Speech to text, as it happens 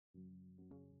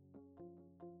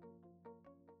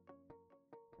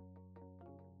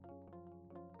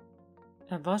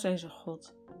Er was eens een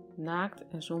God, naakt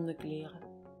en zonder kleren.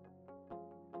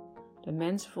 De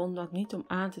mensen vonden dat niet om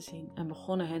aan te zien en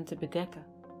begonnen hen te bedekken.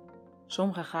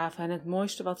 Sommigen gaven hen het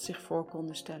mooiste wat ze zich voor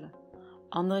konden stellen.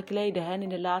 Anderen kleden hen in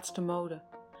de laatste mode.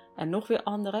 En nog weer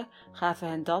anderen gaven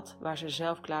hen dat waar ze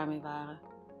zelf klaar mee waren.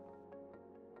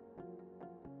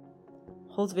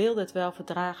 God wilde het wel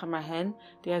verdragen, maar hen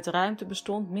die uit ruimte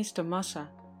bestond miste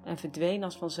massa en verdween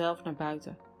als vanzelf naar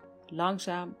buiten.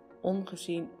 Langzaam,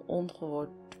 ongezien, ongehoord,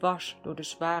 dwars door de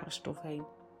zware stof heen.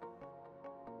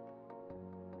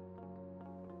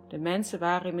 De mensen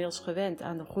waren inmiddels gewend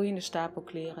aan de groeiende stapel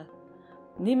kleren.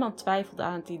 Niemand twijfelde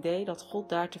aan het idee dat God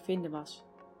daar te vinden was.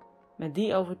 Met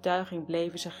die overtuiging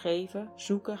bleven ze geven,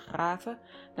 zoeken, graven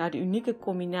naar de unieke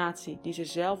combinatie die ze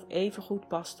zelf even goed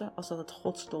paste als dat het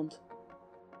God stond.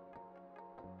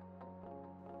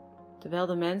 Terwijl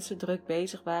de mensen druk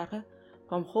bezig waren,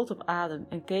 kwam God op adem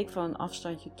en keek van een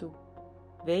afstandje toe,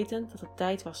 wetend dat het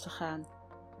tijd was te gaan,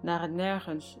 naar het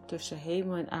nergens tussen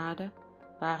hemel en aarde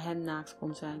waar hij naakt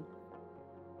kon zijn.